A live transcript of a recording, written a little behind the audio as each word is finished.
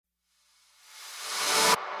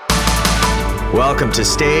Welcome to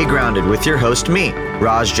Stay Grounded with your host, me,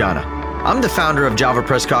 Raj Jana. I'm the founder of Java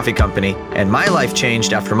Press Coffee Company, and my life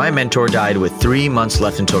changed after my mentor died with 3 months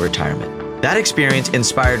left until retirement. That experience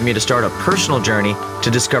inspired me to start a personal journey to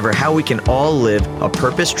discover how we can all live a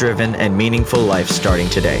purpose-driven and meaningful life starting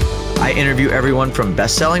today. I interview everyone from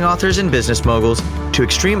best-selling authors and business moguls to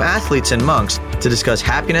extreme athletes and monks to discuss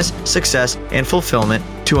happiness, success, and fulfillment,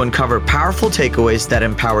 to uncover powerful takeaways that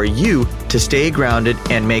empower you to stay grounded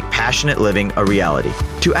and make passionate living a reality.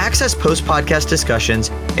 To access post-podcast discussions,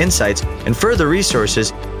 insights, and further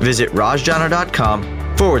resources, visit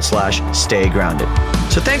rajjana.com/stay grounded.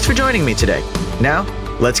 So thanks for joining me today. Now,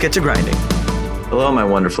 let's get to grinding. Hello, my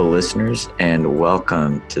wonderful listeners, and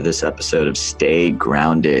welcome to this episode of Stay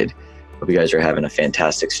Grounded. Hope you guys are having a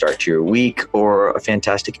fantastic start to your week or a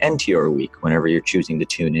fantastic end to your week whenever you're choosing to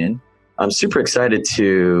tune in. I'm super excited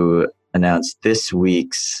to announce this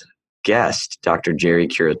week's guest, Dr. Gerry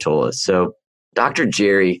Curatola. So Dr.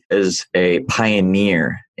 Gerry is a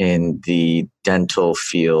pioneer in the dental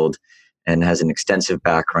field and has an extensive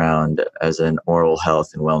background as an oral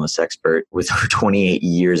health and wellness expert with over 28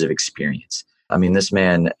 years of experience. I mean, this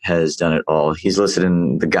man has done it all. He's listed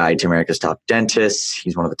in the Guide to America's Top Dentists.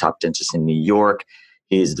 He's one of the top dentists in New York.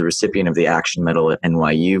 He's the recipient of the Action Medal at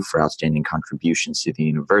NYU for outstanding contributions to the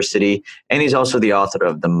university. And he's also the author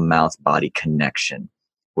of The Mouth-Body Connection,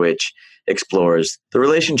 which explores the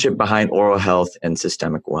relationship behind oral health and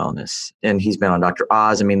systemic wellness. And he's been on Dr.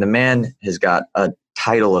 Oz. I mean, the man has got a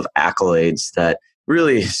title of accolades that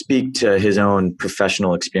really speak to his own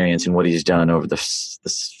professional experience and what he's done over the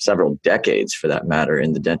several decades, for that matter,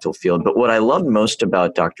 in the dental field. But what I loved most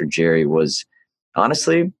about Dr. Gerry was,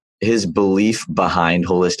 honestly, his belief behind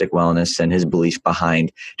holistic wellness and his belief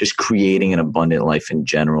behind just creating an abundant life in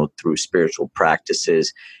general through spiritual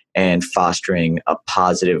practices and fostering a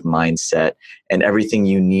positive mindset and everything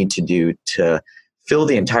you need to do to fill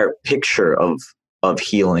the entire picture of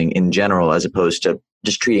healing in general, as opposed to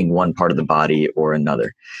just treating one part of the body or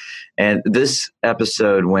another. And this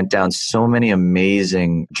episode went down so many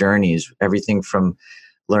amazing journeys, everything from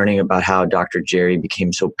learning about how Dr. Gerry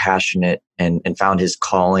became so passionate and found his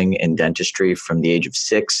calling in dentistry from the age of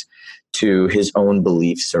 6, to his own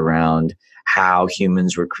beliefs around how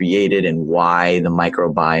humans were created and why the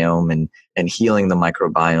microbiome and healing the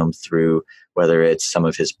microbiome through, whether it's some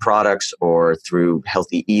of his products or through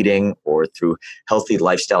healthy eating or through healthy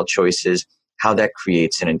lifestyle choices, how that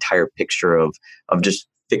creates an entire picture of just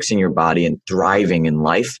fixing your body and thriving in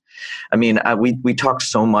life. I mean, we talked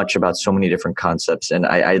so much about so many different concepts, and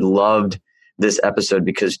I loved this episode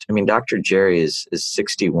because, I mean, Dr. Gerry is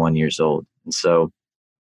 61 years old. And so,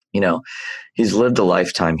 you know, he's lived a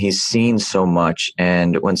lifetime. He's seen so much.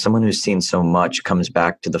 And when someone who's seen so much comes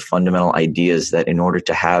back to the fundamental ideas that in order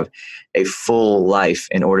to have a full life,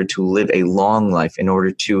 in order to live a long life, in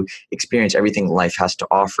order to experience everything life has to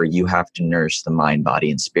offer, you have to nourish the mind,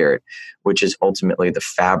 body, and spirit, which is ultimately the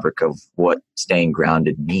fabric of what staying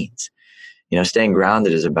grounded means. You know, staying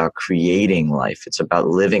grounded is about creating life. It's about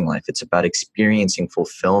living life. It's about experiencing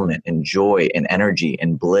fulfillment and joy and energy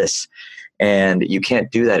and bliss. And you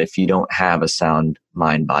can't do that if you don't have a sound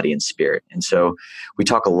mind, body, and spirit. And so we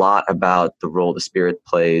talk a lot about the role the spirit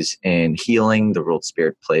plays in healing, the role the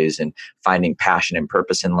spirit plays in finding passion and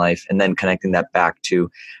purpose in life, and then connecting that back to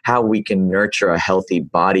how we can nurture a healthy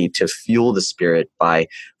body to fuel the spirit by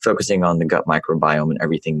focusing on the gut microbiome and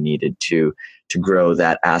everything needed to grow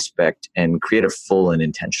that aspect and create a full and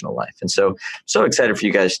intentional life. And so excited for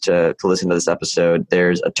you guys to listen to this episode.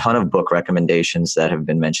 There's a ton of book recommendations that have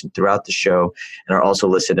been mentioned throughout the show and are also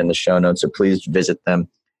listed in the show notes, so please visit them.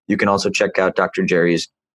 You can also check out Dr. Gerry's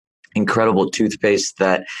incredible toothpaste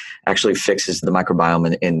that actually fixes the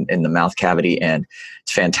microbiome in the mouth cavity, and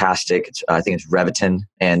it's fantastic. I think it's Revitin,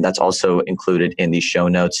 and that's also included in the show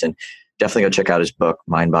notes. And definitely go check out his book,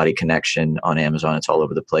 Mind Body Connection, on Amazon. It's all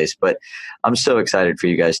over the place. But I'm so excited for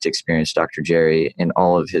you guys to experience Dr. Gerry in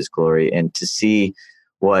all of his glory and to see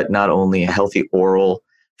what not only a healthy oral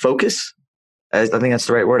focus, I think that's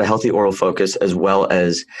the right word, a healthy oral focus, as well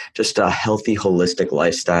as just a healthy holistic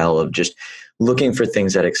lifestyle of just looking for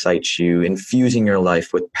things that excite you, infusing your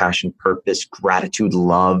life with passion, purpose, gratitude,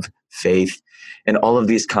 love, faith, and all of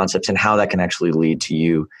these concepts, and how that can actually lead to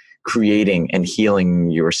you creating and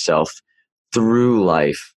healing yourself through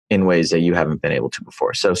life in ways that you haven't been able to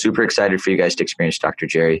before. So super excited for you guys to experience Dr.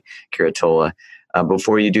 Gerry Curatola.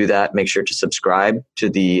 Before you do that, make sure to subscribe to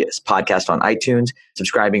the podcast on iTunes.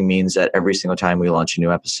 Subscribing means that every single time we launch a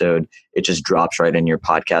new episode, it just drops right in your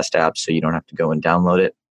podcast app, so you don't have to go and download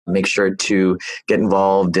it. Make sure to get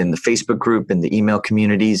involved in the Facebook group and the email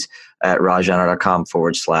communities. at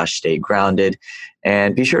rajana.com/stay grounded.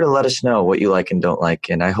 And be sure to let us know what you like and don't like.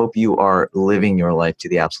 And I hope you are living your life to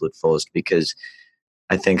the absolute fullest, because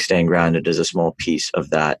I think staying grounded is a small piece of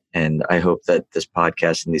that. And I hope that this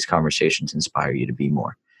podcast and these conversations inspire you to be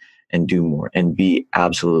more and do more and be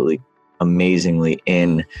absolutely amazingly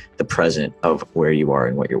in the present of where you are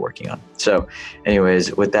and what you're working on. So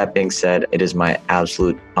anyways, with that being said, it is my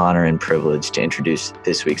absolute honor and privilege to introduce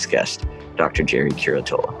this week's guest, Dr. Gerry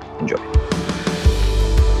Curatola. Enjoy.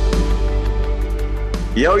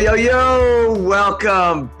 Yo, yo, yo!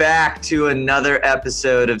 Welcome back to another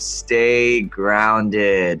episode of Stay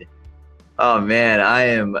Grounded. Oh man,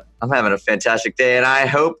 I'm having a fantastic day, and I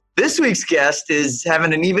hope this week's guest is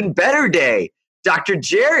having an even better day. Dr.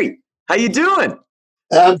 Gerry, how you doing?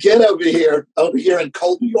 I'm good over here in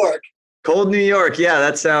cold New York. Cold New York, yeah,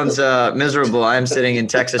 that sounds miserable. I'm sitting in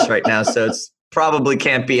Texas right now, so it's probably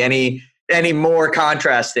can't be any more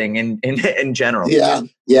contrasting in general. Yeah.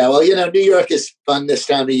 Well, New York is fun this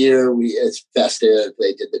time of year. It's festive.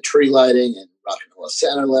 They did the tree lighting in Curatola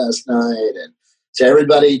Center last night, and so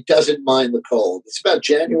everybody doesn't mind the cold. It's about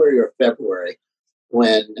January or February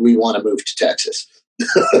when we want to move to Texas.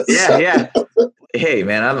 Yeah. Hey,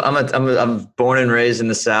 man, I'm born and raised in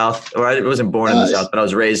the South, or I wasn't born in the South, but I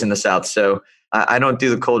was raised in the South. So I don't do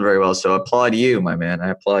the cold very well. So I applaud you, my man.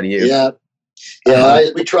 I applaud you. Yeah.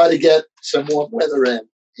 We try to get some warm weather in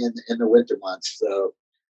the winter months. So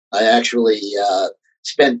I actually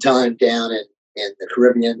spend time down in the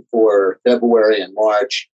Caribbean for February and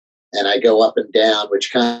March, and I go up and down,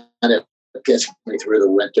 which kind of gets me through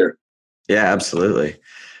the winter. Yeah, absolutely.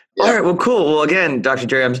 Yeah. All right. Well, cool. Well, again, Dr.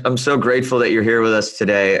 Gerry, I'm so grateful that you're here with us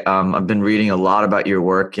today. I've been reading a lot about your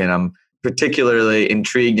work, and I'm particularly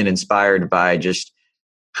intrigued and inspired by just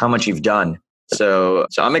how much you've done. So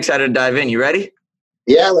I'm excited to dive in. You ready?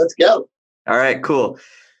 Yeah, let's go. All right, cool.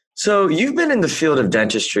 So you've been in the field of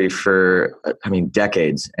dentistry for,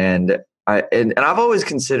 decades. And I've always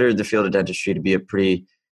considered the field of dentistry to be a pretty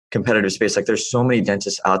competitive space. Like there's so many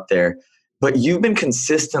dentists out there, but you've been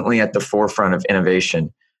consistently at the forefront of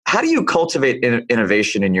innovation. How do you cultivate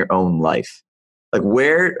innovation in your own life?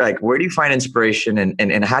 Where do you find inspiration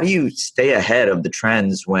and how do you stay ahead of the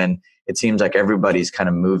trends when it seems like everybody's kind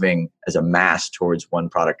of moving as a mass towards one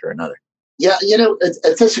product or another? Yeah,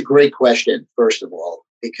 that's a great question, first of all,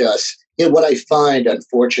 because what I find,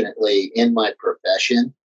 unfortunately, in my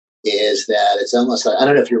profession is that it's almost like, I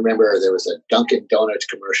don't know if you remember, there was a Dunkin' Donuts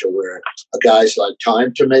commercial where a guy's like,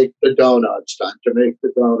 time to make the donuts.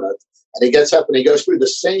 And he gets up and he goes through the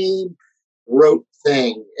same rote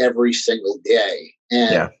thing every single day.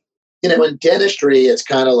 And, in dentistry, it's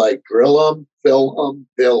kind of like drill them, fill them,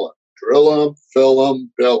 bill them. Drill them, fill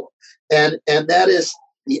them, bill them. And that is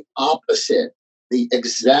the opposite, the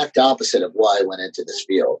exact opposite of why I went into this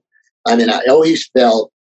field. I mean, I always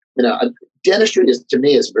felt, dentistry to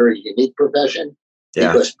me is a very unique profession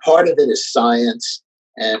because part of it is science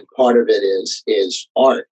and part of it is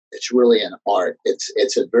art. It's really an art.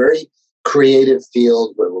 It's a very creative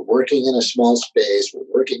field where we're working in a small space, we're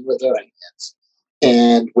working with our hands,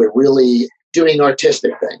 and we're really doing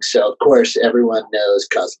artistic things. So, of course, everyone knows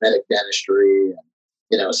cosmetic dentistry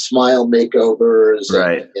and, smile makeovers,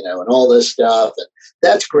 right. And all this stuff. And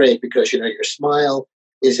that's great because, your smile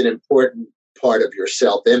is an important part of your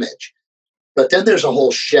self-image. But then there's a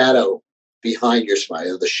whole shadow behind your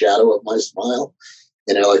smile, the shadow of my smile.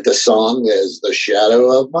 Like the song is The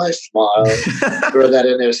Shadow of My Smile. Throw that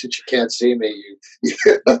in there since you can't see me.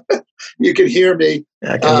 You can hear me.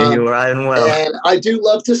 I can hear you right and well. And I do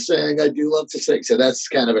love to sing. So that's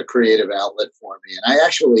kind of a creative outlet for me. And I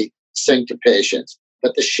actually sing to patients.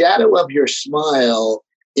 But the shadow of your smile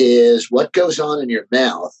is what goes on in your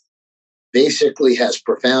mouth, basically has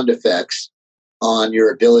profound effects on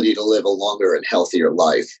your ability to live a longer and healthier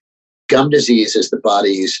life. Gum disease is the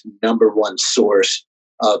body's number one source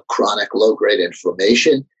of chronic low-grade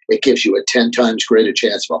inflammation. It gives you a 10 times greater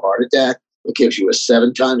chance of a heart attack. It gives you a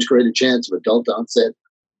 7 times greater chance of adult onset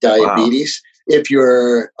diabetes. Wow. If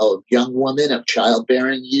you're a young woman of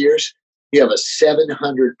childbearing years, you have a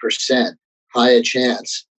 700% higher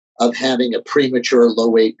chance of having a premature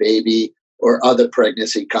low-weight baby or other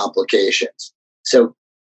pregnancy complications. So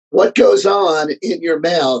what goes on in your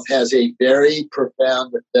mouth has a very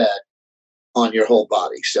profound effect on your whole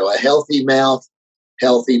body. So a healthy mouth,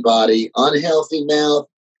 healthy body, unhealthy mouth,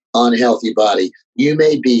 unhealthy body. You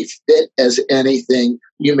may be fit as anything.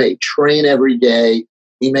 You may train every day.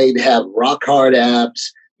 You may have rock hard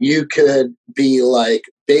abs. You could be like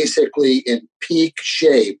basically in peak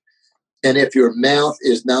shape. And if your mouth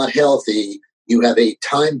is not healthy, you have a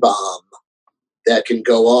time bomb that can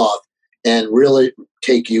go off and really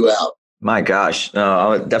take you out. My gosh,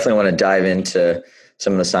 no, I definitely want to dive into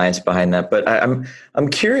some of the science behind that. But I'm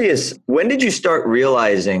curious, when did you start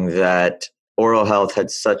realizing that oral health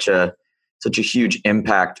had such a huge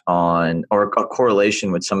impact on, or a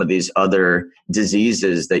correlation with some of these other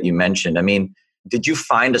diseases that you mentioned? I mean, did you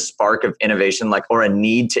find a spark of innovation, like, or a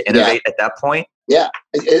need to innovate at that point? Yeah,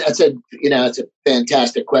 it's a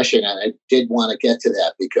fantastic question, and I did want to get to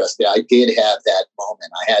that because I did have that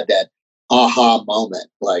moment. I had that aha moment,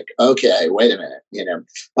 like, okay, wait a minute.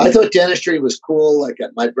 I thought dentistry was cool. Like,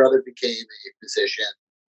 my brother became a physician,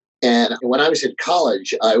 and when I was in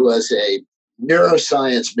college, I was a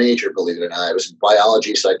neuroscience major. Believe it or not, I was in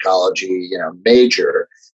biology, psychology, major,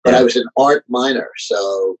 but I was an art minor.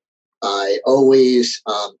 So I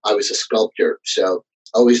was a sculptor. So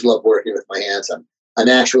always loved working with my hands. I'm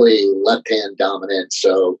actually left hand dominant,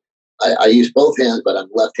 so I use both hands, but I'm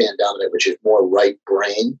left hand dominant, which is more right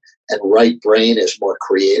brain, and right brain is more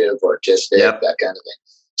creative, artistic, that kind of thing.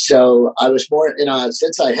 So I was more,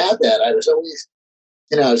 since I had that, I was always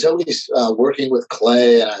working with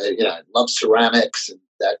clay, and I love ceramics and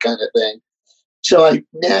that kind of thing. So I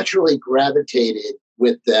naturally gravitated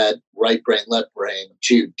with that right brain, left brain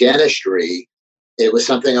to dentistry. It was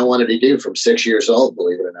something I wanted to do from 6 years old,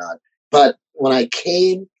 believe it or not. But when I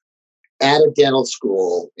came out of dental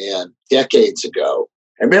school and decades ago,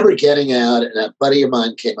 I remember getting out, and a buddy of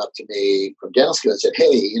mine came up to me from dental school and said,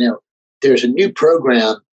 "Hey, there's a new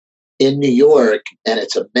program in New York, and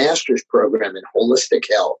it's a master's program in holistic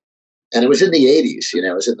health." And it was in the 80s,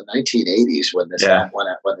 it was in the 1980s when this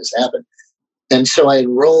when this happened. And so I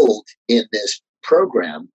enrolled in this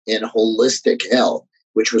program in holistic health,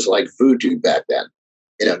 which was like voodoo back then.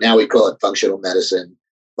 Now we call it functional medicine,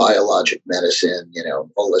 biologic medicine,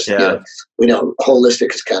 holistic. We know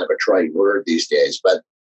holistic is kind of a trite word these days, but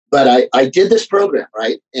I did this program,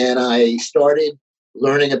 right? And I started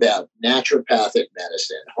learning about naturopathic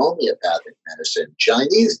medicine, homeopathic medicine,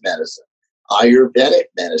 Chinese medicine, Ayurvedic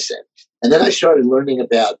medicine. And then I started learning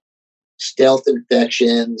about stealth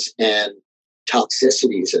infections and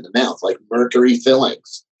toxicities in the mouth, like mercury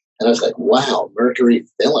fillings. And I was like, wow, mercury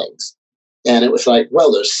fillings. And it was like,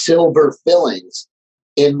 well, there's silver fillings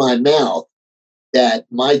in my mouth that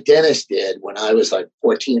my dentist did when I was like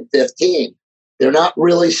 14, 15. They're not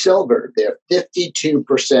really silver. They're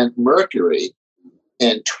 52% mercury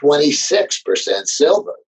and 26%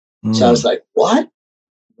 silver. So I was like, what?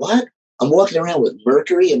 I'm walking around with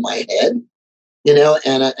mercury in my head,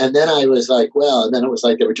 and then I was like, well, and then it was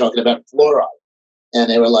like they were talking about fluoride. And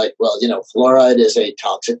they were like, well, fluoride is a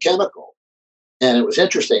toxic chemical. And it was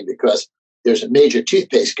interesting because there's a major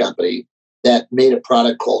toothpaste company that made a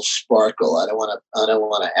product called Sparkle. I don't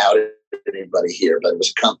want to out anybody here, but it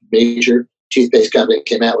was a major toothpaste company that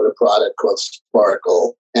came out with a product called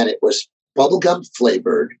Sparkle, and it was bubblegum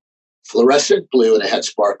flavored, fluorescent blue, and it had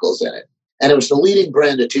sparkles in it. And it was the leading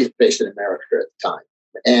brand of toothpaste in America at the time.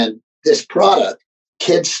 And this product,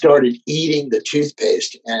 kids started eating the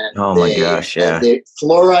toothpaste, and the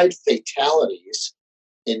fluoride fatalities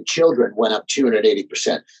in children went up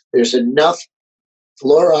 280%. There's enough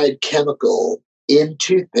fluoride chemical in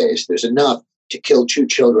toothpaste. There's enough to kill 2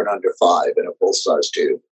 children under 5 in a full-size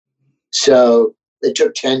tube. So it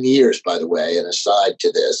took 10 years, by the way, and aside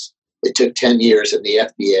to this, it took 10 years, and the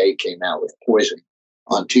FDA came out with poison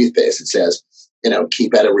on toothpaste. It says,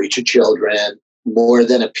 keep out of reach of children. More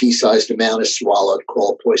than a pea-sized amount is swallowed.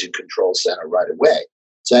 Call Poison Control Center right away.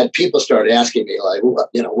 So I had people started asking me, like,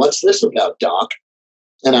 what's this about, doc?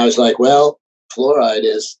 And I was like, well, fluoride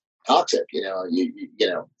is toxic.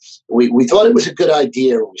 We thought it was a good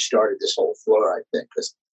idea when we started this whole fluoride thing,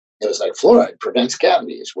 because it was like fluoride prevents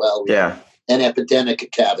cavities. Well, we have an epidemic of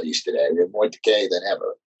cavities today. We have more decay than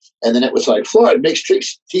ever. And then it was like fluoride makes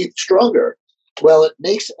teeth stronger. Well, it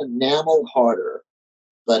makes enamel harder,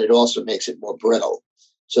 but it also makes it more brittle.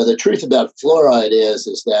 So the truth about fluoride is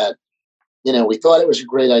that, we thought it was a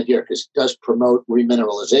great idea because it does promote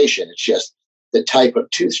remineralization. It's just the type of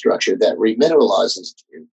tooth structure that remineralizes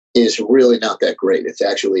is really not that great. It's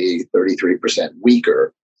actually 33%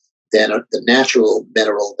 weaker than the natural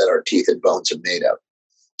mineral that our teeth and bones are made of.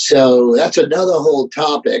 So that's another whole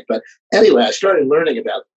topic. But anyway, I started learning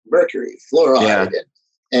about mercury, fluoride,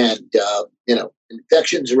 and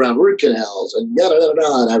infections around root canals and yada, yada,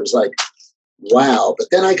 yada. And I was like, wow. But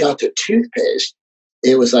then I got to toothpaste.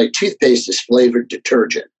 It was like toothpaste is flavored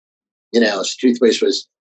detergent. Toothpaste was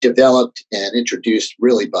developed and introduced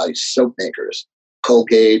really by soap makers,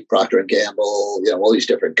 Colgate, Procter & Gamble, all these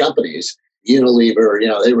different companies, Unilever,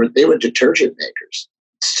 they were detergent makers.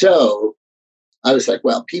 So I was like,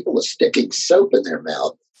 well, people are sticking soap in their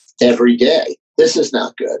mouth every day. this is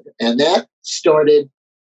not good. And that started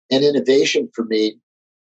an innovation for me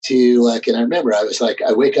to like, and I remember I was like,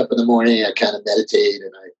 I wake up in the morning, I kind of meditate,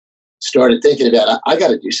 and I started thinking about, I got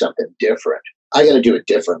to do something different. I got to do it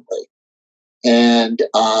differently. And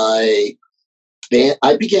I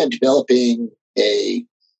began developing a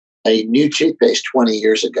new toothpaste 20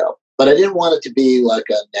 years ago, but I didn't want it to be like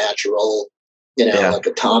a natural, like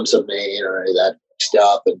a Tom's of Maine or any of that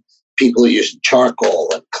stuff. And people using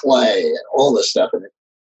charcoal and clay and all this stuff. And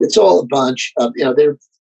it's all a bunch of, there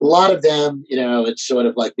a lot of them, it's sort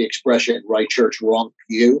of like the expression right church, wrong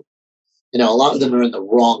pew. A lot of them are in the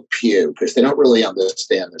wrong pew because they don't really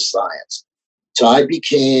understand the science. So I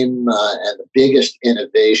became, and the biggest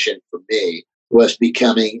innovation for me was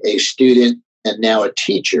becoming a student and now a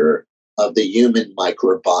teacher of the human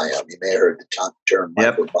microbiome. You may have heard the term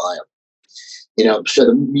microbiome. So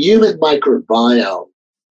the human microbiome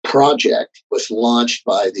project was launched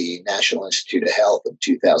by the National Institute of Health in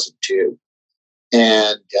 2002.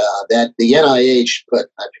 And that the NIH put,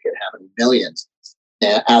 I forget how many millions,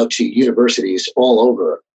 out to universities all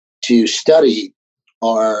over to study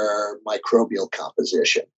our microbial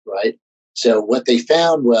composition, right? So what they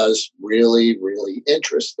found was really, really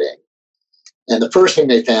interesting. And the first thing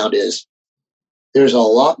they found is there's a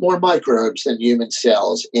lot more microbes than human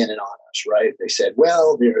cells in and on us, right? They said,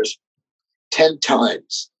 well, there's 10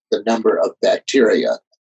 times the number of bacteria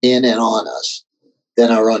in and on us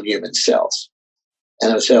than our own human cells.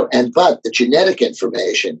 But the genetic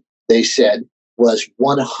information, they said, was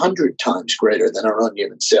 100 times greater than our own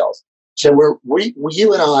human cells. So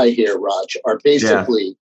you and I here, Raj, are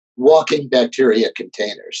basically walking bacteria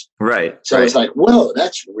containers. Right. So it's like, whoa,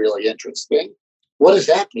 that's really interesting. What does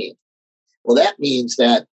that mean? Well, that means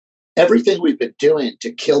that everything we've been doing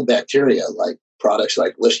to kill bacteria, like products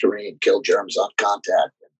like Listerine, kill germs on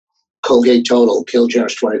contact, and Colgate Total, kill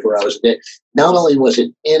germs 24 hours a day, not only was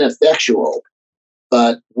it ineffectual,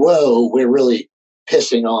 but whoa, we're really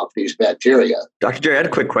pissing off these bacteria. Dr. Gerry, I had a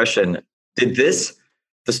quick question.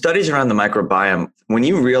 The studies around the microbiome, when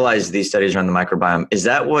you realized these studies around the microbiome, is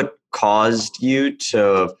that what caused you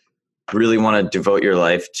to really want to devote your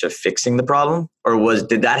life to fixing the problem? Or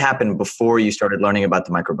did that happen before you started learning about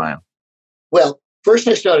the microbiome? Well, first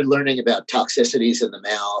I started learning about toxicities in the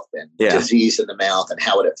mouth and disease in the mouth and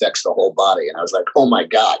how it affects the whole body. And I was like, oh my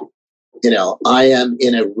God, I am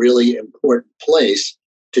in a really important place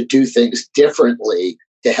to do things differently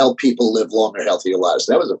to help people live longer, healthier lives.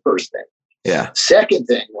 That was the first thing. Yeah. Second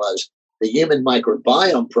thing was the Human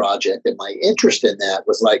Microbiome Project, and my interest in that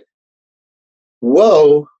was like,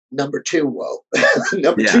 whoa, number two, whoa.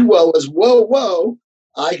 Number two, whoa was whoa,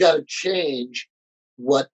 I got to change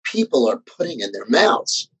what people are putting in their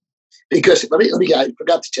mouths. Because I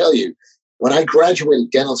forgot to tell you, when I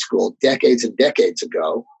graduated dental school decades and decades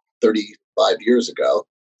ago, 35 years ago,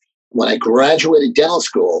 when I graduated dental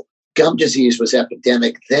school, gum disease was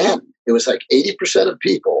epidemic then. It was like 80% of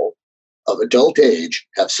people of adult age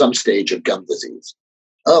have some stage of gum disease.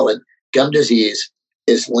 Oh, and gum disease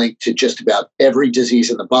is linked to just about every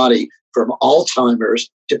disease in the body, from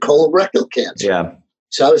Alzheimer's to colorectal cancer. Yeah.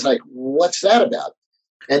 So I was like, what's that about?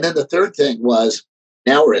 And then the third thing was,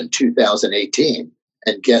 now we're in 2018,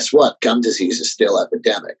 and guess what? Gum disease is still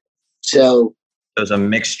epidemic. So there's a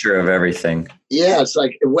mixture of everything. Yeah, it's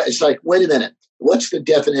like, wait a minute. What's the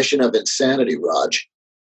definition of insanity, Raj?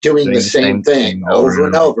 Doing the same thing over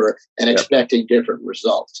and over and expecting different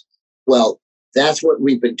results. Well, that's what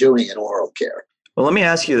we've been doing in oral care. Well, let me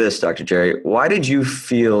ask you this, Dr. Gerry. Why did you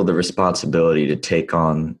feel the responsibility to take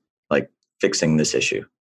on fixing this issue?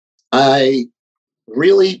 I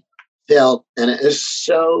really felt, and that's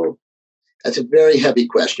a very heavy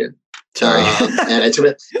question. Sorry. And it's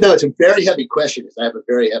a very heavy question because I have a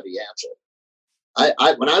very heavy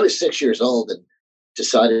answer. When I was 6 years old and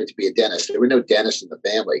decided to be a dentist, there were no dentists in the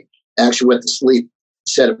family. I actually went to sleep,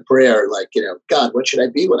 said a prayer like, God, what should I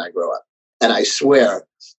be when I grow up? And I swear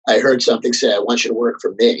I heard something say, I want you to work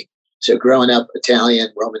for me. So growing up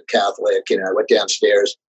Italian, Roman Catholic, I went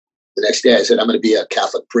downstairs. The next day I said, I'm going to be a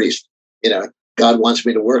Catholic priest. God wants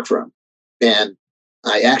me to work for him. And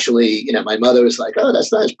I actually, my mother was like, oh,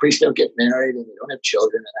 that's nice. Priests don't get married and they don't have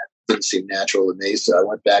children. And that didn't seem natural to me. So I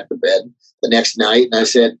went back to bed the next night and I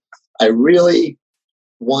said, I really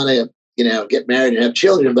want to, get married and have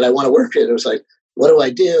children, but I want to work here. It was like, what do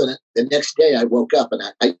I do? And the next day I woke up and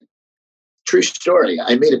I true story,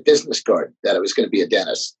 I made a business card that I was going to be a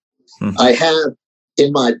dentist. I have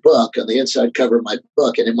in my book, on the inside cover of my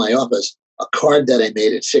book and in my office, a card that I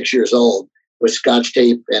made at 6 years old with Scotch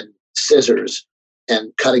tape and scissors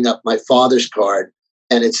and cutting up my father's card.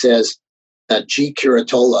 And it says, G.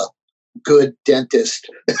 Curatola, good dentist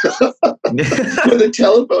with a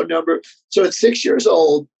telephone number. So at 6 years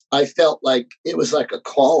old, I felt like it was like a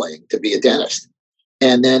calling to be a dentist.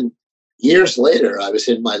 And then years later, I was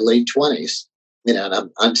in my late 20s,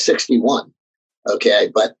 and I'm 61. Okay.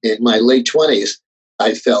 But in my late 20s,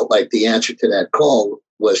 I felt like the answer to that call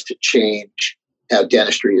was to change how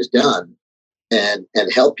dentistry is done and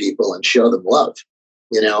help people and show them love,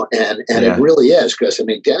 and it really is, because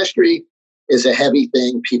dentistry is a heavy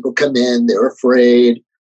thing. People come in, they're afraid.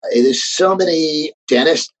 There's so many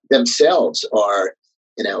dentists themselves are,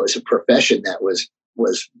 as a profession that was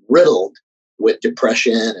riddled with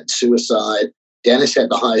depression and suicide. Dentists had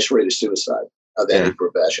the highest rate of suicide of any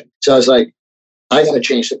profession. So I was like, I got to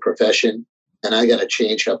change the profession, and I got to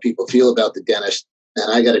change how people feel about the dentist,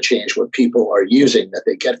 and I got to change what people are using that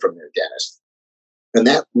they get from their dentist. And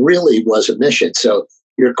that really was a mission. So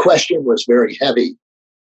your question was very heavy,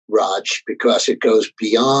 Raj, because it goes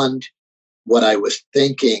beyond what I was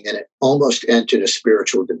thinking, and it almost entered a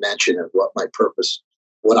spiritual dimension of what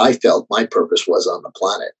I felt my purpose was on the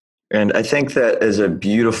planet. And I think that is a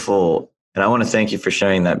beautiful, and I want to thank you for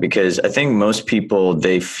sharing that, because I think most people,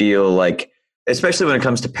 they feel like, especially when it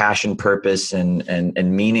comes to passion, purpose,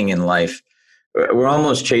 and meaning in life, we're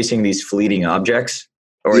almost chasing these fleeting objects,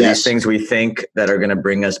 or these things we think that are going to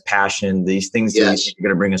bring us passion, these things that we think are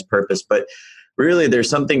going to bring us purpose. But really,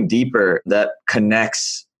 there's something deeper that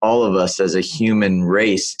connects all of us as a human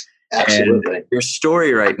race. Absolutely. And your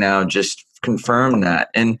story right now just confirmed that.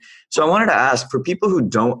 And so I wanted to ask, for people who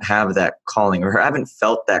don't have that calling or haven't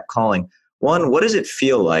felt that calling, one, what does it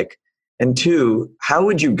feel like? And two, how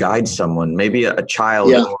would you guide someone, maybe a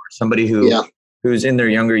child or somebody who's in their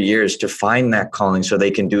younger years, to find that calling so they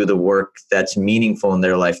can do the work that's meaningful in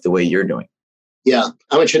their life the way you're doing? Yeah,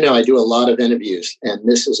 I want you to know I do a lot of interviews, and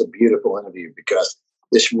this is a beautiful interview because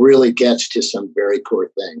this really gets to some very core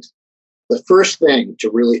things. The first thing to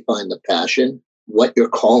really find the passion, what your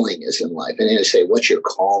calling is in life. And I say, what's your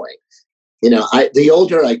calling? The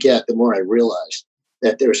older I get, the more I realize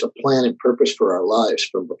that there's a plan and purpose for our lives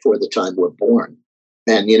from before the time we're born.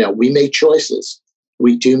 And, we make choices.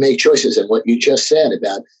 We do make choices. And what you just said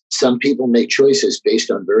about some people make choices based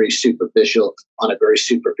on a very superficial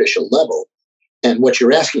level. And what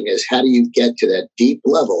you're asking is, how do you get to that deep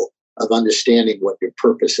level of understanding what your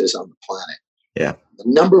purpose is on the planet? Yeah. The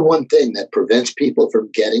number one thing that prevents people from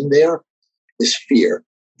getting there is fear.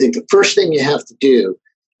 I think the first thing you have to do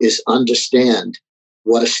is understand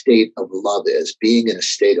what a state of love is. Being in a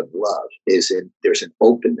state of love there's an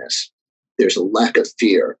openness. There's a lack of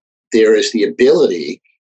fear. There is the ability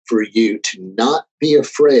for you to not be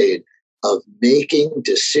afraid of making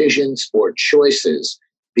decisions or choices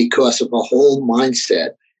because of a whole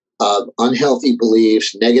mindset of unhealthy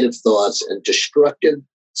beliefs, negative thoughts, and destructive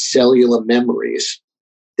cellular memories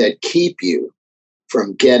that keep you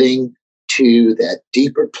from getting to that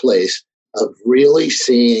deeper place of really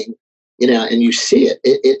seeing, and you see it.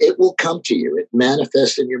 It will come to you. It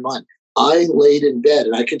manifests in your mind. I laid in bed,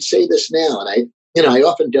 and I could say this now, and I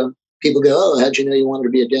often don't. People go, "Oh, how'd you know you wanted to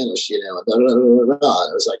be a dentist?" And blah, blah, blah, blah, blah.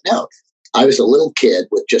 I was like, no, I was a little kid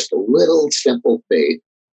with just a little simple faith.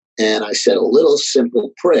 And I said a little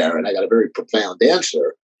simple prayer, and I got a very profound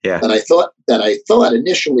answer. Yeah. That I thought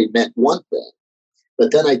initially meant one thing,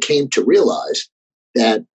 but then I came to realize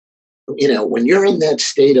that, when you're in that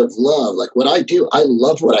state of love, like what I do, I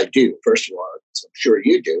love what I do. First of all, I'm sure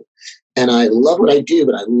you do, and I love what I do,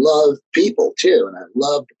 but I love people too, and I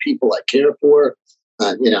love the people I care for.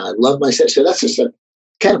 I love myself. So that's just a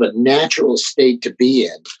kind of a natural state to be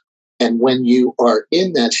in. And when you are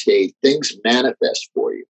in that state, things manifest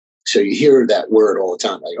for you. So you hear that word all the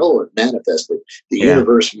time, like, oh, it manifested. The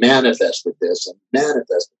universe manifested this and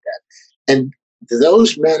manifested that. And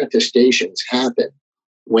those manifestations happen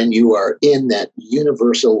when you are in that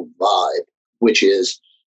universal vibe, which is,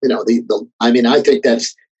 I think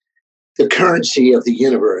that's the currency of the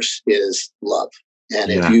universe is love. And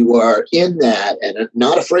if you are in that and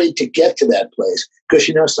not afraid to get to that place, because,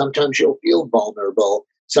 sometimes you'll feel vulnerable.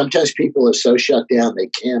 Sometimes people are so shut down, they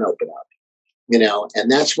can't open up. And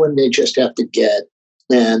that's when they just have to get.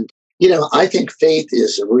 And, I think faith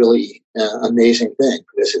is a really amazing thing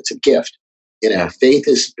because it's a gift. Faith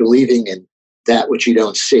is believing in that which you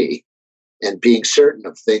don't see and being certain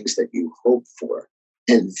of things that you hope for.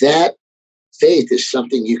 And that faith is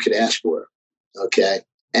something you could ask for. Okay.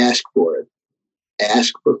 Ask for it.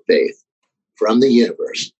 Ask for faith from the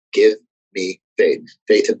universe. Give me faith.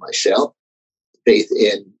 Faith in myself, faith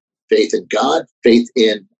in God, faith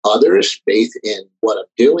in others, faith in what I'm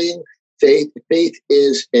doing. Faith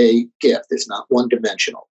is a gift. It's not one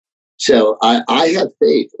dimensional. So I have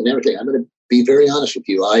faith in everything. I'm going to be very honest with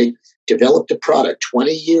you. I developed a product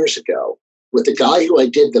 20 years ago with the guy who I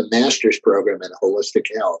did the master's program in holistic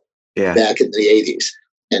health back in the 80s.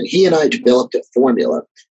 And he and I developed a formula,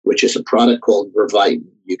 which is a product called Revitin.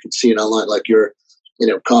 You can see it online like your,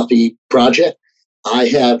 coffee project. I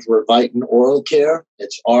have Revitin Oral Care.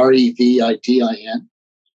 It's Revidin,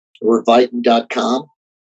 Revitin.com.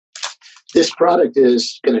 This product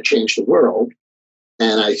is going to change the world.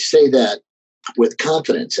 And I say that with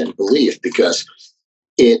confidence and belief because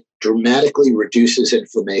it dramatically reduces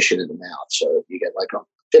inflammation in the mouth. So you get like a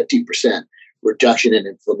 50% reduction in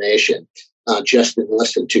inflammation just in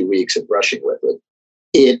less than 2 weeks of brushing with it.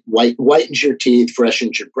 It whitens your teeth,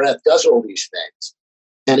 freshens your breath, does all these things.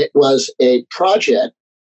 And it was a project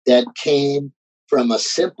that came from a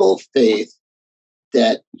simple faith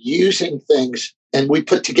that using things, and we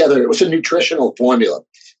put together, it was a nutritional formula.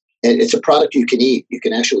 And it's a product you can eat. You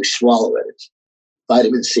can actually swallow it. It's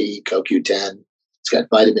vitamin C, CoQ10. It's got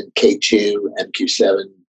vitamin K2, MQ7,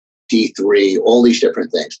 D3, all these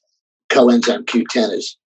different things. Coenzyme Q10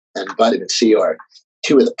 and vitamin C are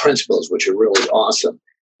two of the principles, which are really awesome.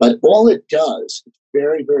 But all it does, it's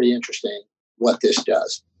very, very interesting what this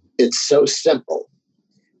does. It's so simple,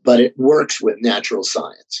 but it works with natural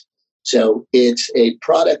science. So it's a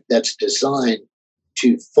product that's designed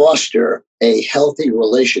to foster a healthy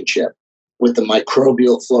relationship with the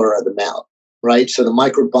microbial flora of the mouth, right? So the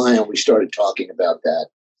microbiome, we started talking about that.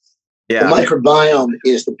 Yeah. The microbiome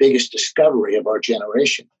is the biggest discovery of our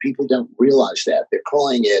generation. People don't realize that. They're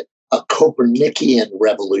calling it a Copernican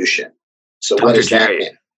revolution. So Dr. what does Gerry, that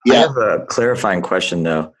mean? Yeah. I have a clarifying question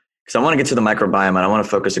though, because I want to get to the microbiome and I want to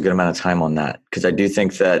focus a good amount of time on that because I do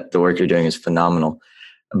think that the work you're doing is phenomenal.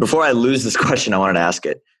 Before I lose this question, I wanted to ask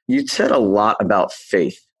it. You said a lot about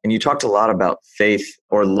faith and you talked a lot about faith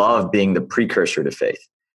or love being the precursor to faith.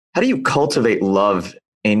 How do you cultivate love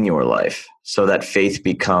in your life so that faith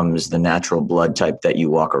becomes the natural blood type that you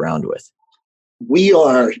walk around with? We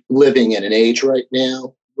are living in an age right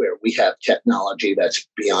now where we have technology that's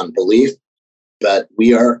beyond belief, but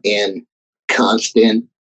we are in constant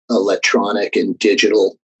electronic and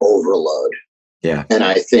digital overload. Yeah. And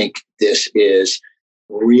I think this is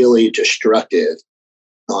really destructive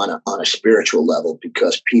on a spiritual level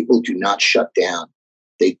because people do not shut down.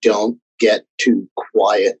 They don't get to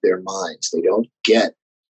quiet their minds. They don't get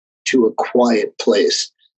to a quiet place.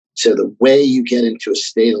 So the way you get into a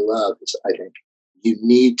state of love is, I think, you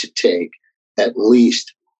need to take at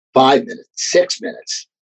least 5 minutes, 6 minutes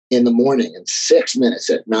in the morning and 6 minutes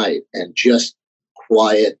at night and just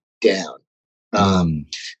quiet down.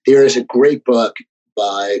 There is a great book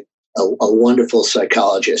by a wonderful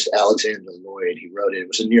psychologist, Alexander Lloyd. He wrote it. It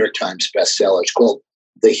was a New York Times bestseller. It's called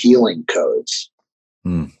The Healing Codes.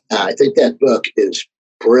 I think that book is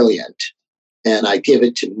brilliant. And I give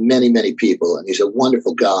it to many, many people. And he's a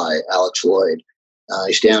wonderful guy, Alex Lloyd.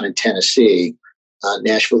 He's down in Tennessee,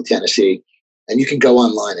 Nashville, Tennessee. And you can go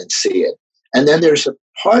online and see it. And then there's a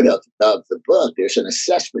part of the book, there's an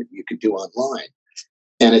assessment you can do online.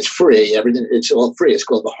 And it's free. Everything, it's all free. It's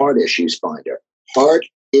called the Heart Issues Finder. Heart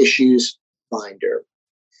Issues Finder.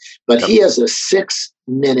 But he has a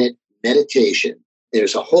 6-minute meditation.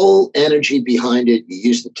 There's a whole energy behind it. You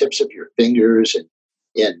use the tips of your fingers and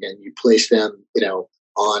you place them,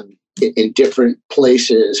 on in different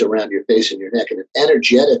places around your face and your neck. And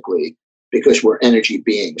energetically, because we're energy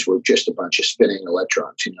beings, we're just a bunch of spinning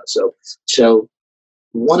electrons, So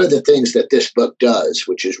one of the things that this book does,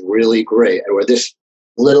 which is really great, or this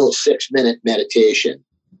little 6-minute meditation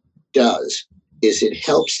does, is it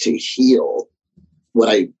helps to heal what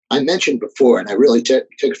I mentioned before, and I really took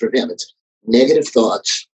it from him. It's negative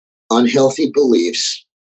thoughts, unhealthy beliefs,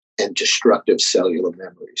 and destructive cellular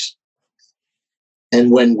memories.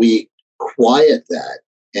 And when we quiet that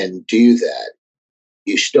and do that,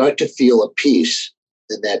 you start to feel a peace.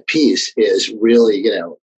 And that peace is really,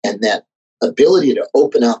 and that ability to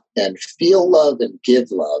open up and feel love and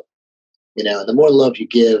give love. And the more love you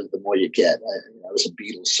give, the more you get. That was a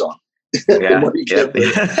Beatles song. The more you give,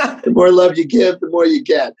 the more love you give, the more you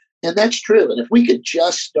get. And that's true. And if we could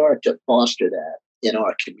just start to foster that in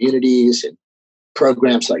our communities and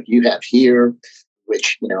programs like you have here,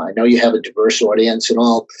 which, I know you have a diverse audience and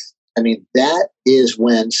all. I mean, that is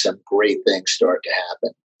when some great things start to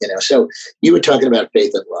happen. So you were talking about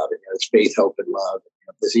faith and love, and it's faith, hope, and love.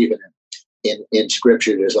 There's even in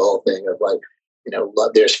scripture, there's a whole thing of like,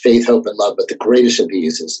 love, there's faith, hope, and love, but the greatest of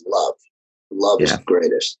these is love. Love is the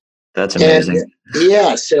greatest. That's amazing.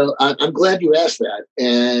 And, so I'm glad you asked that.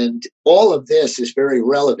 And all of this is very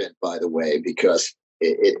relevant, by the way, because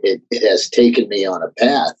it has taken me on a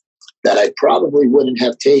path that I probably wouldn't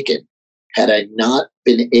have taken had I not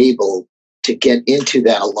been able to get into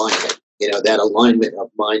that alignment, that alignment of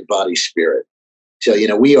mind, body, spirit. So,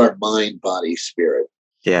 we are mind, body, spirit.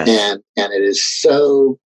 Yes. And it is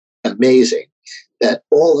so amazing that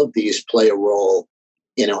all of these play a role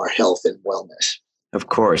in our health and wellness. Of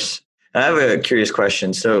course. I have a curious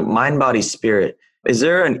question. So mind, body, spirit, is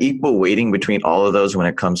there an equal weighting between all of those when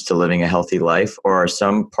it comes to living a healthy life, or are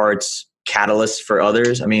some parts catalysts for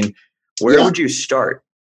others? I mean, where would you start?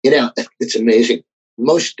 It's amazing.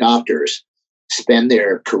 Most doctors spend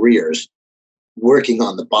their careers working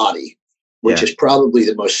on the body, which is probably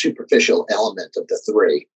the most superficial element of the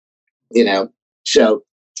three, So,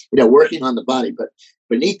 working on the body, but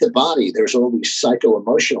beneath the body, there's all these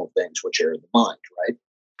psycho-emotional things, which are in the mind, right?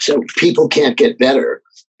 So people can't get better,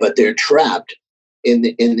 but they're trapped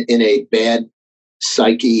in a bad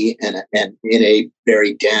psyche and in a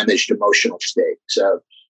very damaged emotional state. So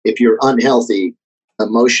if you're unhealthy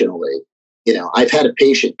emotionally, I've had a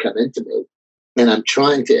patient come into me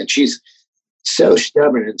and she's so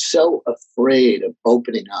stubborn and so afraid of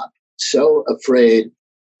opening up,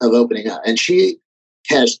 And she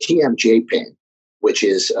has TMJ pain, which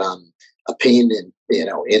is a pain in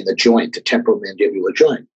the joint, the temporomandibular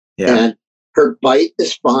joint. Yeah. And her bite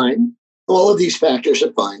is fine. All of these factors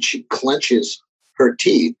are fine. She clenches her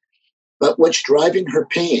teeth. But what's driving her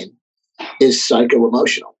pain is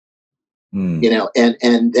psycho-emotional, and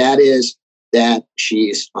that is that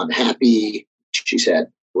she's unhappy. She's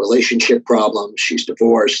had relationship problems. She's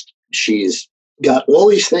divorced. She's got all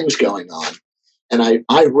these things going on. And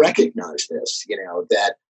I recognize this,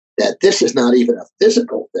 that this is not even a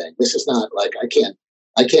physical thing. This is not like I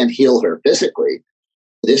can't heal her physically.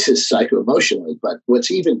 This is psycho-emotionally. But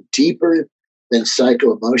what's even deeper than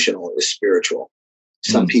psycho-emotional is spiritual.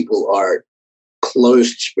 Some people are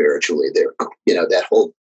closed spiritually. They're, that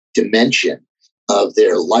whole dimension of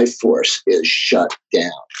their life force is shut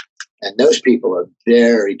down. And those people are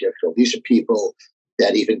very difficult. These are people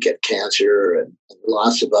that even get cancer and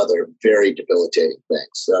lots of other very debilitating things.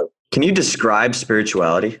 So, can you describe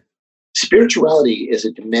spirituality? Spirituality is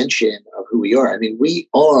a dimension of who we are. I mean, we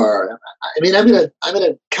are. I mean, I'm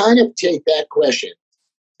gonna kind of take that question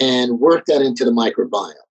and work that into the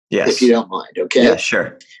microbiome, if you don't mind. Okay? Yeah,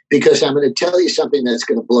 sure. Because I'm going to tell you something that's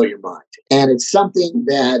going to blow your mind, and it's something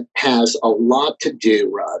that has a lot to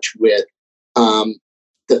do, Raj, with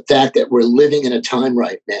the fact that we're living in a time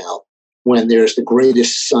right now when there's the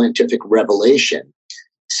greatest scientific revelation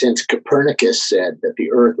since Copernicus said that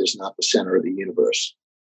the Earth is not the center of the universe.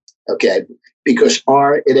 Okay, because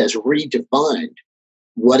it has redefined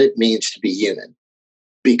what it means to be human,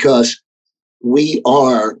 because we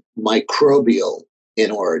are microbial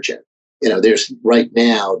in origin. There's right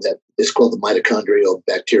now that is called the mitochondrial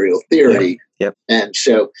bacterial theory. Yep. And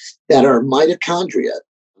so that our mitochondria,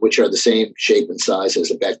 which are the same shape and size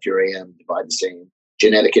as a bacterium, provide the same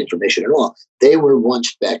genetic information and all, they were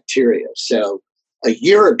once bacteria. So a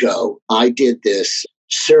year ago, I did this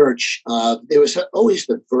search. There was always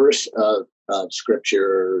the verse of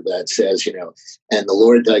scripture that says, and the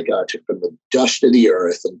Lord thy God took from the dust of the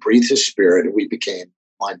earth and breathed his spirit, and we became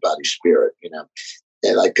mind, body, spirit,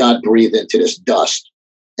 and like God breathed into this dust.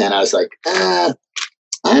 And I was like, I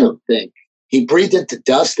don't think he breathed into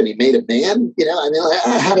dust and he made a man,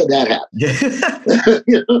 how did that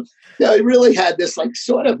happen? I really had this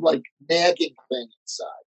sort of nagging thing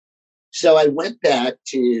inside. So I went back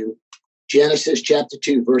to Genesis chapter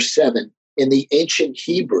 2, verse 7 in the ancient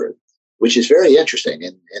Hebrew, which is very interesting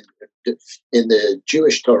in the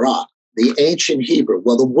Jewish Torah, the ancient Hebrew.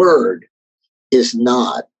 Well, the word is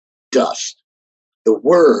not dust. The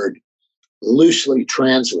word loosely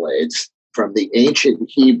translates from the ancient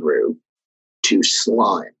Hebrew to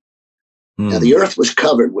slime. Now, the earth was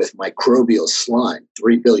covered with microbial slime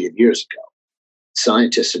 3 billion years ago.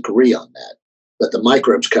 Scientists agree on that. But the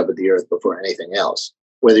microbes covered the earth before anything else.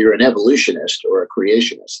 Whether you're an evolutionist or a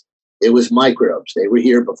creationist, it was microbes. They were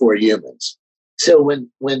here before humans. So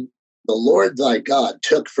when the Lord thy God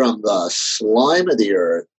took from the slime of the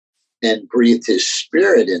earth and breathed his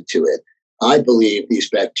spirit into it, I believe these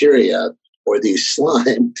bacteria or these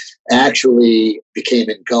slime actually became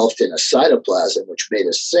engulfed in a cytoplasm, which made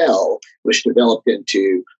a cell, which developed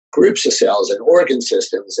into groups of cells and organ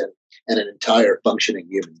systems and an entire functioning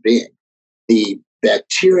human being. The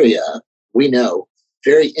bacteria, we know,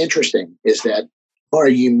 very interesting, is that our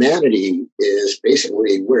humanity is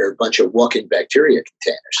basically, we're a bunch of walking bacteria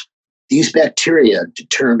containers. These bacteria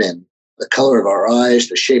determine the color of our eyes,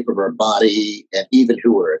 the shape of our body, and even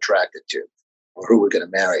who we're attracted to or who we're going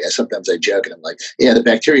to marry. Sometimes I joke and I'm like, yeah, the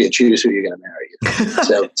bacteria choose who you're going to marry.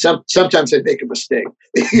 So sometimes I make a mistake.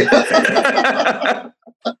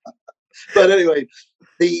 But anyway,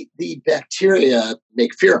 the bacteria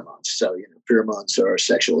make pheromones. So, pheromones are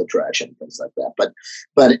sexual attraction, things like that.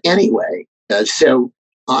 But anyway, so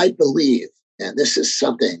I believe, and this is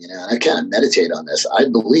something, I kind of meditate on this. I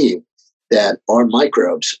believe that our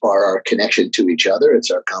microbes are our connection to each other.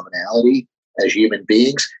 It's our commonality as human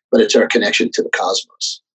beings, but it's our connection to the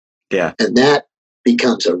cosmos. Yeah. And that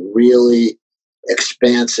becomes a really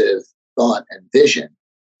expansive thought and vision,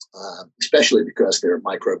 especially because there are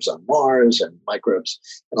microbes on Mars and microbes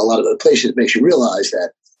in a lot of other places. It makes you realize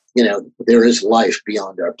that, there is life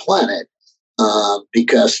beyond our planet,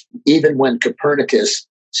 because even when Copernicus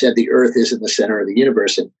said the Earth is in the center of the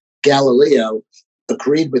universe, and Galileo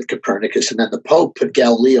agreed with Copernicus, and then the Pope put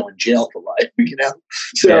Galileo in jail for life,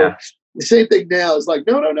 So the same thing now is like,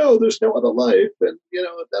 no, there's no other life. And,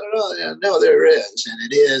 no, there is.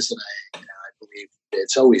 And it is. And I believe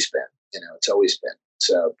it's always been, it's always been.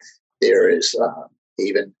 So there is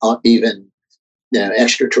even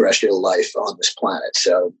extraterrestrial life on this planet.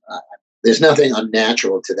 So there's nothing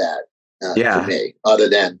unnatural to that for me, other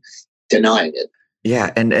than denying it.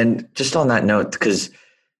 Yeah. And just on that note, because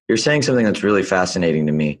you're saying something that's really fascinating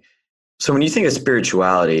to me. So when you think of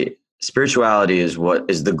spirituality is what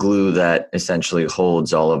is the glue that essentially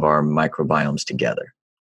holds all of our microbiomes together.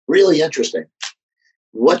 Really interesting.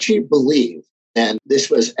 What you believe, and this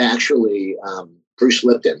was actually Bruce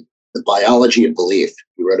Lipton, The Biology of Belief.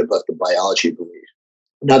 He wrote a book, The Biology of Belief.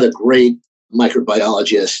 Another great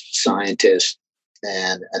microbiologist, scientist,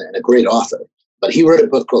 and a great author. But he wrote a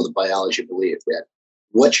book called The Biology of Belief, that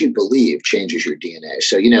what you believe changes your DNA.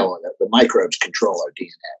 So, the microbes control our DNA.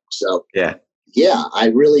 So, yeah, I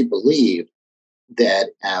really believe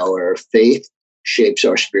that our faith shapes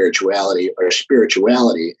our spirituality. Our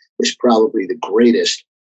spirituality is probably the greatest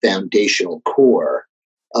foundational core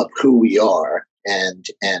of who we are and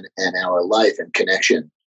our life and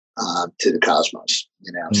connection to the cosmos.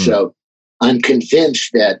 So I'm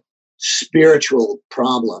convinced that spiritual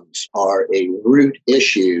problems are a root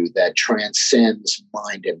issue that transcends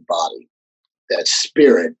mind and body. That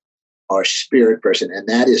spirit, our spirit person, and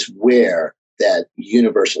that is where that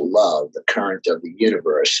universal love, the current of the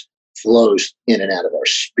universe, flows in and out of our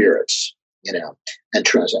spirits, and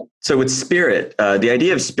transcend. So with spirit, the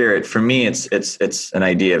idea of spirit for me, it's an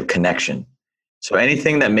idea of connection. So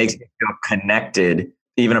anything that makes me feel connected,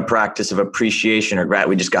 even a practice of appreciation or gratitude.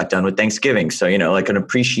 We just got done with Thanksgiving. So, like an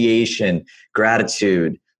appreciation,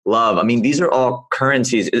 gratitude, love. I mean, these are all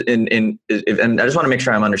currencies. And I just want to make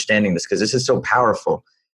sure I'm understanding this because this is so powerful.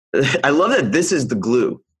 I love that this is the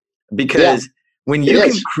glue because when you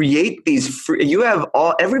can create these,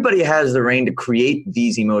 everybody has the reign to create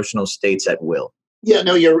these emotional states at will. Yeah,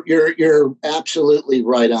 no, you're absolutely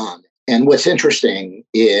right on. And what's interesting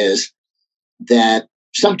is that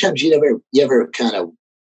sometimes you ever kind of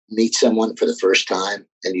meet someone for the first time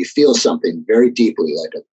and you feel something very deeply,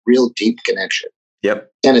 like a real deep connection.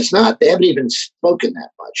 Yep. And it's not, they haven't even spoken that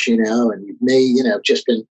much, and you may, just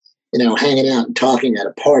been, hanging out and talking at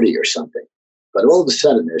a party or something. But all of a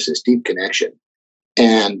sudden there's this deep connection.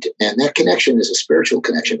 And that connection is a spiritual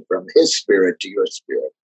connection from his spirit to your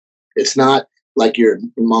spirit. It's not like your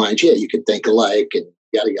mind. Yeah, you can think alike and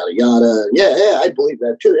yada, yada, yada. Yeah, I believe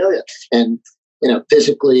that too. Yeah. And,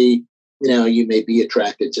 physically, you may be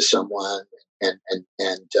attracted to someone and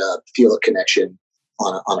feel a connection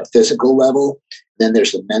on a physical level. Then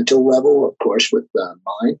there's the mental level, of course, with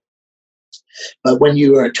mind. But when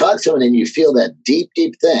you are talking to someone and you feel that deep,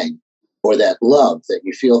 deep thing or that love that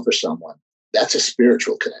you feel for someone, that's a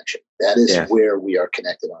spiritual connection. That is where we are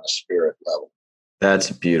connected on a spirit level.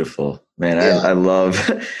 That's beautiful, man. Yeah.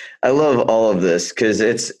 I love all of this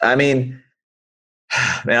because man,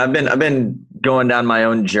 I've been going down my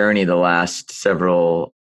own journey the last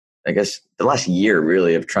the last year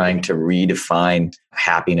really of trying to redefine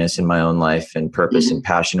happiness in my own life and purpose and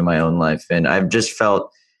passion in my own life. And I've just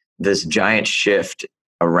felt this giant shift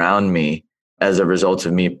around me as a result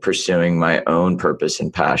of me pursuing my own purpose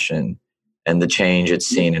and passion and the change it's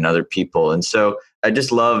seen in other people. And so I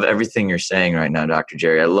just love everything you're saying right now, Dr.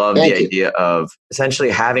 Gerry. I love the idea of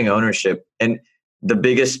essentially having ownership. And the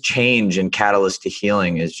biggest change and catalyst to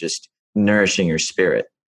healing is just nourishing your spirit.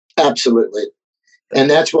 Absolutely. And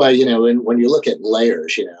that's why, when you look at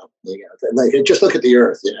layers, like just look at the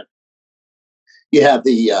earth, you have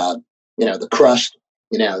the crust,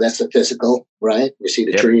 that's the physical, right? You see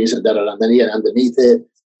the trees and da-da-da, and then you get underneath it.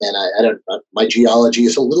 And I don't, my geology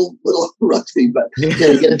is a little rusty, but you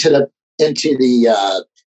get into the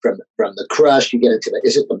from the crust, you get into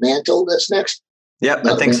is it the mantle that's next? Yep,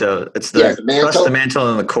 I think so. It's the mantle, crust, the mantle,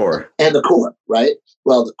 and the core. And the core, right?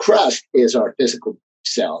 Well, the crust is our physical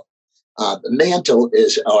self. The mantle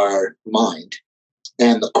is our mind,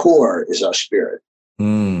 and the core is our spirit.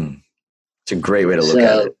 It's a great way to look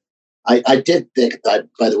at it. I did think, by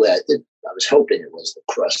the way, I was hoping it was the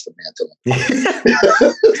crust, the mantle.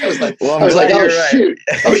 I was like,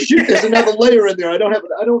 oh shoot, there's another layer in there. I don't have a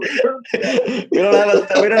term for that.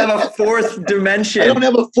 We don't have a fourth dimension. I don't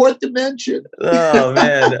have a fourth dimension. Oh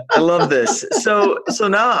man, I love this. So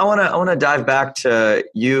now I want to dive back to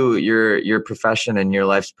your profession and your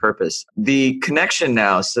life's purpose. The connection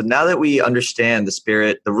now. So now that we understand the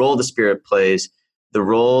spirit, the role the spirit plays, the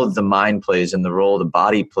role the mind plays, and the role the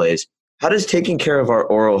body plays, how does taking care of our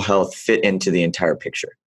oral health fit into the entire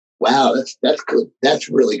picture? Wow, that's good. That's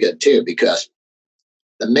really good too, because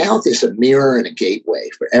the mouth is a mirror and a gateway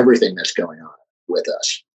for everything that's going on with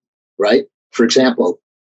us, right? For example,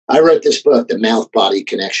 I wrote this book, The Mouth-Body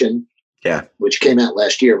Connection, which came out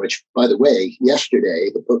last year, which, by the way,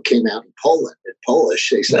 yesterday, the book came out in Poland, in Polish.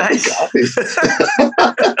 They sent me copies.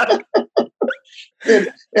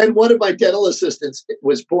 And one of my dental assistants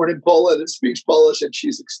was born in Poland and speaks Polish, and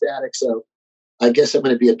she's ecstatic. So I guess I'm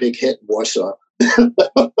going to be a big hit in Warsaw.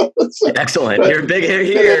 Excellent. You're a big hit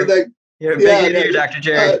here. You're a big hit here, Dr.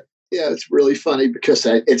 Gerry. Yeah, it's really funny because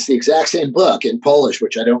it's the exact same book in Polish,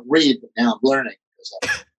 which I don't read, but now I'm learning.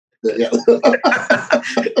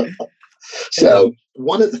 So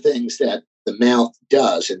one of the things that the mouth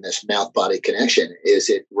does in this mouth-body connection is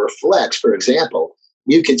it reflects, for example,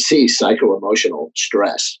 you can see psycho-emotional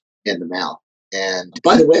stress in the mouth. And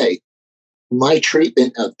by the way, my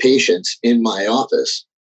treatment of patients in my office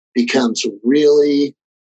becomes really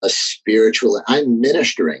a spiritual. I'm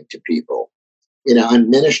ministering to people. I'm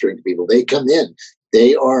ministering to people. They come in,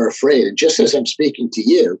 they are afraid. And just as I'm speaking to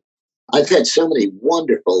you, I've had so many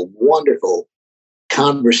wonderful, wonderful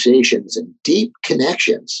conversations and deep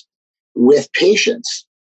connections with patients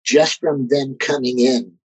just from them coming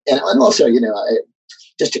in. And also,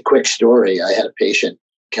 just a quick story. I had a patient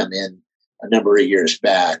come in a number of years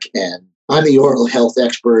back, and I'm the oral health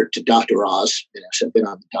expert to Dr. Oz. So I've been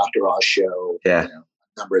on the Dr. Oz show a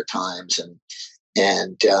number of times.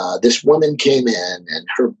 And this woman came in, and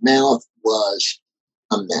her mouth was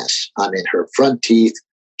a mess. I mean, her front teeth,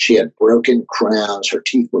 she had broken crowns. Her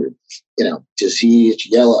teeth were, diseased,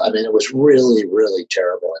 yellow. I mean, it was really, really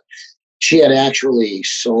terrible. And she had actually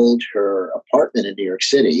sold her apartment in New York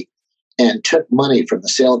City and took money from the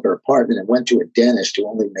sale of her apartment and went to a dentist who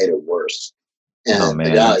only made it worse. And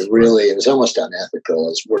the guy really, it was almost unethical.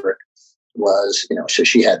 His work was, so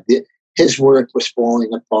she had, his work was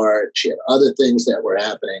falling apart. She had other things that were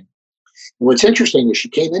happening. And what's interesting is she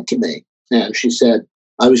came into me and she said,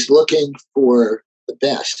 I was looking for the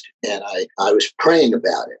best and I was praying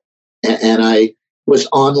about it. And I was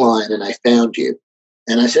online and I found you.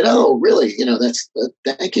 And I said, oh, really?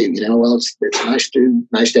 Thank you. Well, it's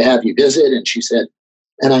nice to have you visit. And she said,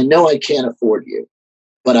 and I know I can't afford you,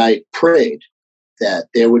 but I prayed that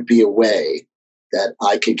there would be a way that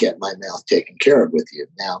I could get my mouth taken care of with you.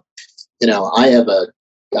 Now,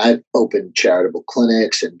 I've opened charitable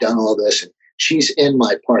clinics and done all this. And she's in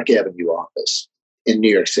my Park Avenue office in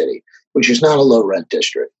New York City, which is not a low rent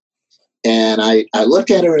district. And I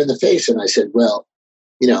looked at her in the face and I said, well,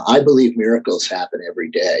 I believe miracles happen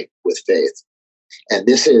every day with faith. And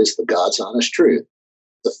this is the God's honest truth.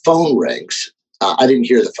 The phone rings. I didn't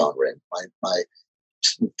hear the phone ring. My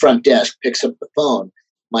front desk picks up the phone.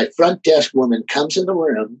 My front desk woman comes in the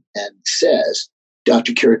room and says,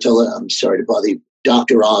 Dr. Curatola, I'm sorry to bother you.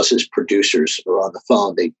 Dr. Oz's producers are on the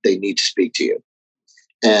phone. They need to speak to you.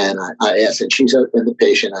 And I asked, and she's and the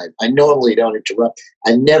patient. I normally don't interrupt.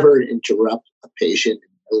 I never interrupt a patient in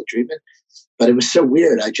the middle of treatment. But it was so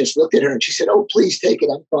weird. I just looked at her and she said, oh, please take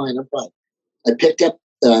it. I'm fine. I picked up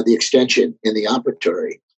the extension in the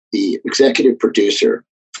operatory. The executive producer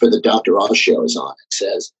for the Dr. Oz show is on. It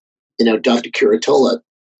says, Dr. Curatola,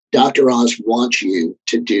 Dr. Oz wants you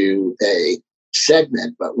to do a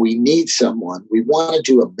segment, but we need someone. We want to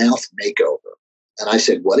do a mouth makeover. And I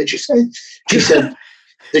said, what did you say? She said,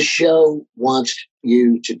 the show wants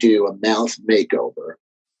you to do a mouth makeover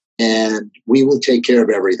and we will take care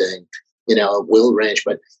of everything. We'll arrange,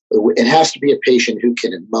 but it has to be a patient who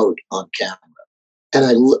can emote on camera. And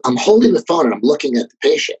I'm holding the phone and I'm looking at the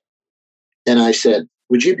patient. And I said,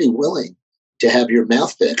 would you be willing to have your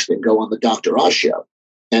mouth fixed and go on the Dr. Oz show?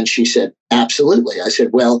 And she said, absolutely. I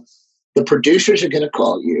said, well, the producers are going to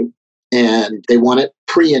call you and they want to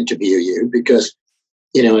pre-interview you because,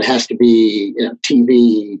 it has to be,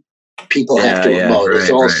 TV. People have to emote. It's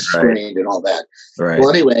all screened and all that. Right. Well,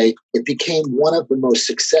 anyway, it became one of the most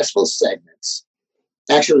successful segments.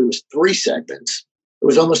 Actually, it was 3 segments. It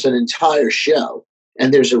was almost an entire show.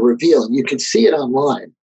 And there's a reveal, and you can see it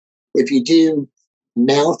online. If you do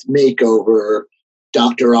mouth makeover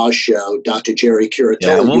Dr. Oz show, Dr. Gerry Curatola.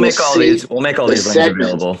 Yeah, we'll make all these links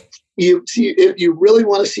available. You see, if you really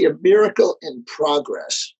want to see a miracle in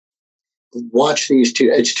progress, watch these two.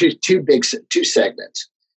 It's two segments.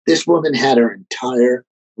 This woman had her entire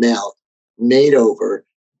mouth made over.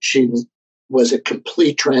 She was a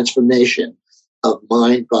complete transformation of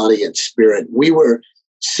mind, body, and spirit. We were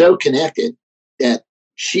so connected that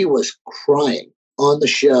she was crying on the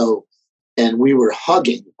show and we were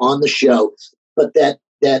hugging on the show. But that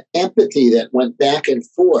empathy that went back and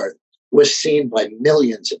forth was seen by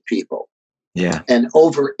millions of people. Yeah. And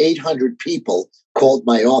over 800 people called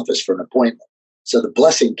my office for an appointment. So the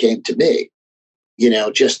blessing came to me,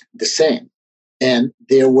 just the same. And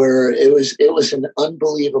it was an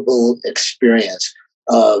unbelievable experience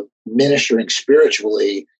of ministering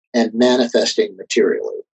spiritually and manifesting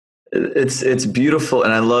materially. It's beautiful.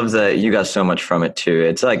 And I love that you got so much from it too.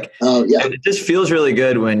 It's like, oh yeah, it just feels really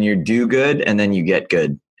good when you do good and then you get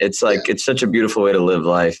good. It's like, It's such a beautiful way to live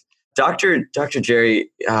life. Dr. Gerry,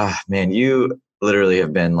 man, you literally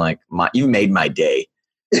have been like, you made my day.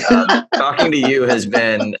 Talking to you has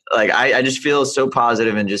been like, I just feel so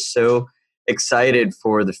positive and just so excited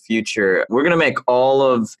for the future. We're going to make all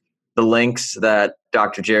of the links that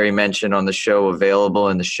Dr. Gerry mentioned on the show available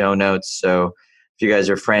in the show notes. So if you guys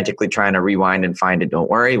are frantically trying to rewind and find it, don't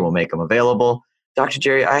worry, we'll make them available. Dr.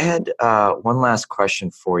 Gerry, I had one last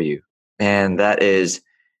question for you, and that is,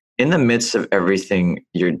 in the midst of everything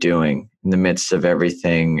you're doing, in the midst of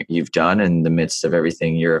everything you've done, in the midst of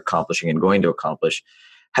everything you're accomplishing and going to accomplish,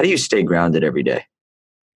 how do you stay grounded every day?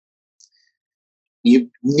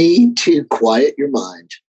 You need to quiet your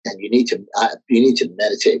mind, and you need to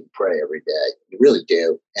meditate and pray every day. You really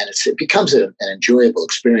do, and it becomes an enjoyable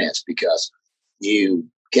experience because you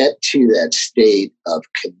get to that state of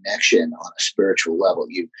connection on a spiritual level.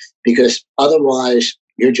 Because otherwise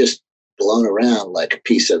you're just blown around like a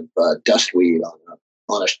piece of dustweed on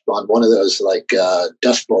one of those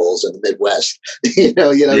dust bowls in the Midwest.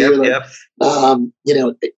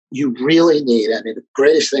 You really need. I mean, the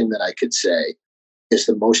greatest thing that I could say is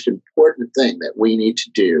the most important thing that we need to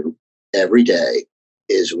do every day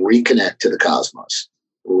is reconnect to the cosmos,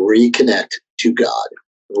 reconnect to God,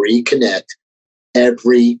 reconnect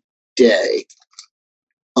every day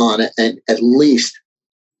on it, and at least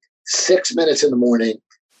 6 minutes in the morning,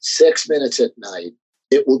 6 minutes at night.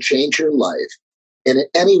 It will change your life in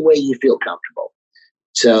any way you feel comfortable.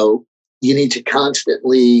 So you need to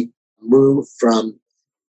constantly move from,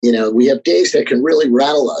 we have days that can really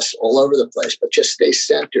rattle us all over the place, but just stay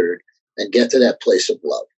centered and get to that place of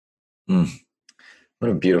love.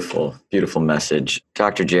 What a beautiful, beautiful message.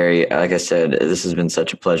 Dr. Gerry, like I said, this has been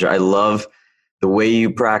such a pleasure. I love the way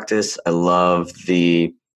you practice. I love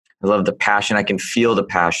the passion. I can feel the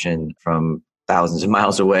passion from thousands of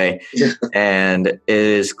miles away. And it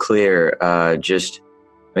is clear.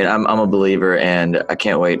 I'm a believer, and I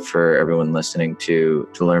can't wait for everyone listening to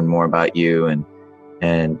learn more about you and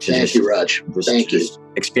to Thank you, Raj. Thank you.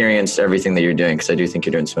 Experience everything that you're doing, because I do think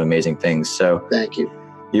you're doing some amazing things. So thank you.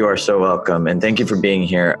 You are so welcome. And thank you for being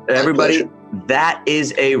here. My everybody, pleasure. That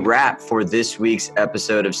is a wrap for this week's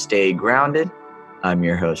episode of Stay Grounded. I'm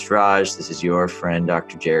your host, Raj. This is your friend,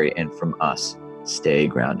 Dr. Gerry. And from us, stay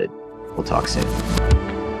grounded. We'll talk soon.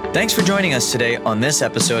 Thanks for joining us today on this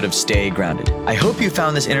episode of Stay Grounded. I hope you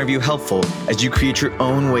found this interview helpful as you create your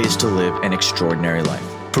own ways to live an extraordinary life.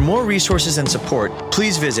 For more resources and support,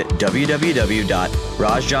 please visit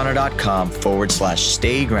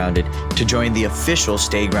www.rajjana.com/Stay Grounded to join the official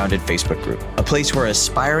Stay Grounded Facebook group, a place where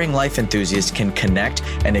aspiring life enthusiasts can connect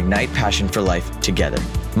and ignite passion for life together.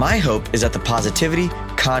 My hope is that the positivity,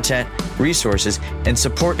 content, resources, and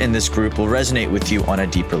support in this group will resonate with you on a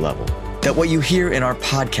deeper level. That what you hear in our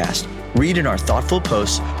podcast, read in our thoughtful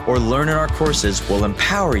posts, or learn in our courses will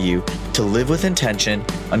empower you to live with intention,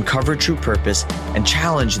 uncover true purpose, and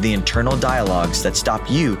challenge the internal dialogues that stop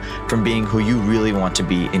you from being who you really want to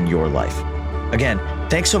be in your life. Again,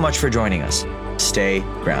 thanks so much for joining us. Stay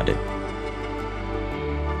grounded.